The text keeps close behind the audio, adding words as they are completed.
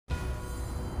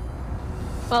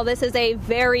Well, this is a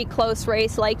very close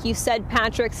race. Like you said,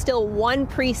 Patrick, still one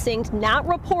precinct not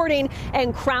reporting,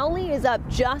 and Crowley is up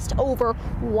just over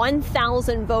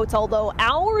 1,000 votes, although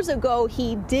hours ago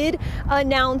he did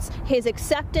announce his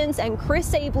acceptance, and Chris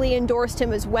Abele endorsed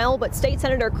him as well. But State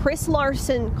Senator Chris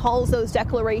Larson calls those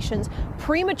declarations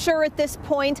premature at this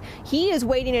point. He is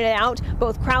waiting it out.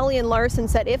 Both Crowley and Larson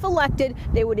said if elected,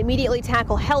 they would immediately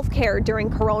tackle health care during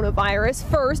coronavirus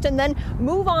first and then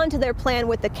move on to their plan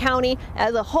with the county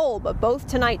as a whole. But both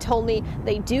tonight told me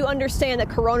they do understand that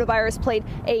coronavirus played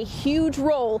a huge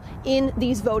role in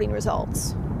these voting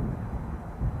results.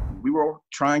 We were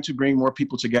trying to bring more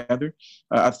people together.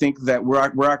 I think that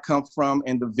where I come from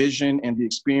and the vision and the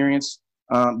experience,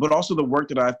 but also the work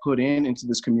that I've put into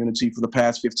this community for the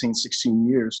past 15, 16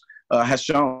 years has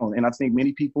shown. And I think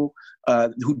many people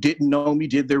who didn't know me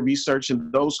did their research,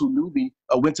 and those who knew me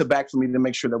went to bat for me to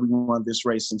make sure that we won this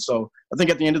race. And so I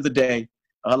think at the end of the day,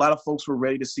 a lot of folks were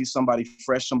ready to see somebody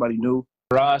fresh, somebody new.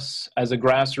 For us, as a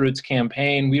grassroots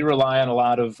campaign, we rely on a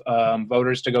lot of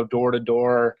voters to go door to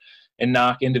door and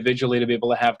knock individually to be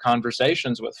able to have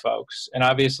conversations with folks. And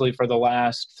obviously for the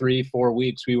last 3-4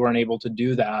 weeks, we weren't able to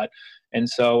do that. And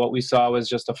so what we saw was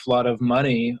just a flood of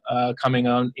money coming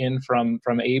in from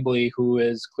Abele, who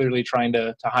is clearly trying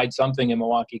to hide something in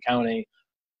Milwaukee County.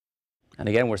 And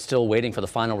again, we're still waiting for the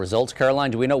final results. Caroline,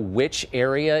 do we know which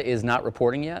area is not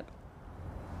reporting yet?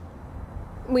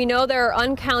 We know there are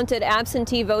uncounted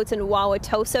absentee votes in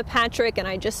Wauwatosa, Patrick, and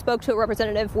I just spoke to a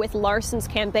representative with Larson's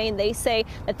campaign. They say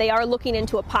that they are looking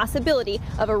into a possibility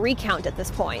of a recount at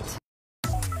this point.